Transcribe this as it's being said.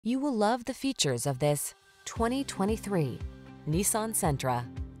You will love the features of this 2023 Nissan Sentra.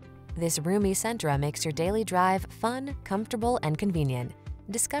 This roomy Sentra makes your daily drive fun, comfortable, and convenient.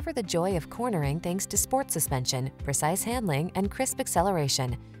 Discover the joy of cornering thanks to sport suspension, precise handling, and crisp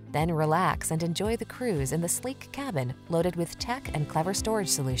acceleration. Then relax and enjoy the cruise in the sleek cabin loaded with tech and clever storage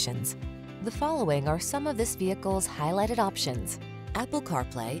solutions. The following are some of this vehicle's highlighted options: Apple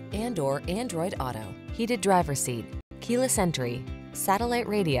CarPlay and/or Android Auto, heated driver's seat, keyless entry, satellite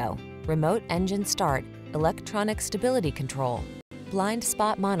radio, remote engine start, electronic stability control, blind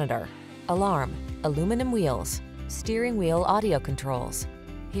spot monitor, alarm, aluminum wheels, steering wheel audio controls.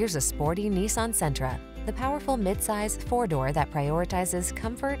 Here's a sporty Nissan Sentra, the powerful midsize four-door that prioritizes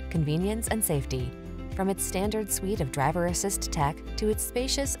comfort, convenience, and safety. From its standard suite of driver assist tech to its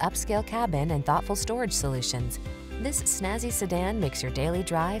spacious upscale cabin and thoughtful storage solutions, this snazzy sedan makes your daily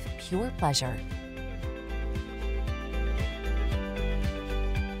drive pure pleasure.